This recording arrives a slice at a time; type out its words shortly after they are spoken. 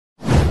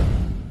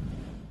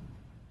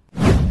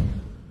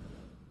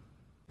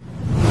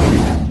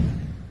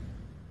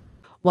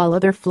while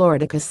other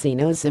Florida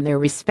casinos and their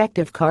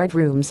respective card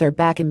rooms are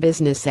back in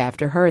business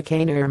after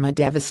Hurricane Irma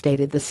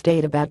devastated the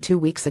state about 2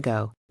 weeks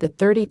ago. The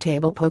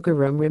 30-table poker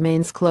room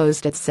remains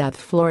closed at South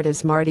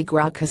Florida's Mardi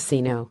Gras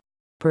Casino.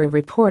 Per a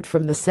report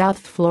from the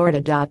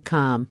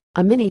SouthFlorida.com,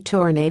 a mini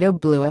tornado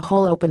blew a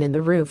hole open in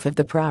the roof of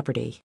the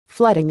property,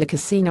 flooding the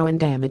casino and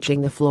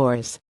damaging the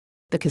floors.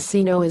 The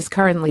casino is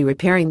currently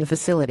repairing the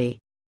facility.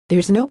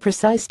 There's no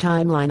precise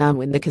timeline on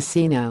when the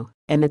casino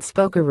and its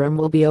poker room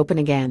will be open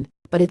again,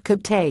 but it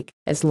could take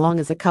as long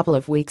as a couple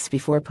of weeks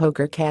before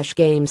poker cash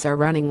games are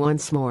running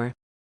once more.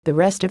 The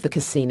rest of the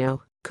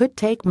casino could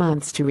take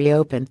months to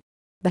reopen.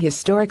 The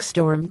historic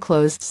storm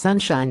closed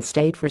Sunshine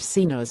State for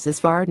casinos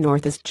as far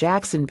north as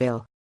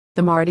Jacksonville.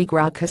 The Mardi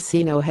Gras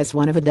Casino has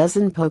one of a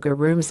dozen poker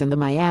rooms in the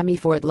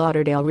Miami-Fort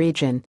Lauderdale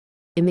region.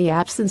 In the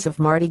absence of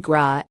Mardi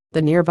Gras,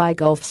 the nearby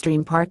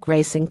Gulfstream Park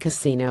Racing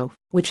Casino,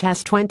 which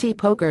has 20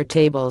 poker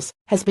tables,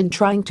 has been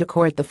trying to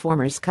court the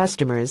former's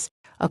customers,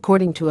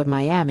 according to a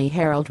Miami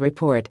Herald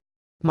report.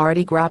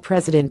 Mardi Gras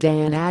president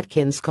Dan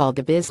Atkins called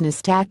the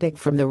business tactic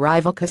from the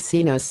rival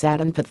casino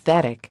sad and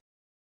pathetic.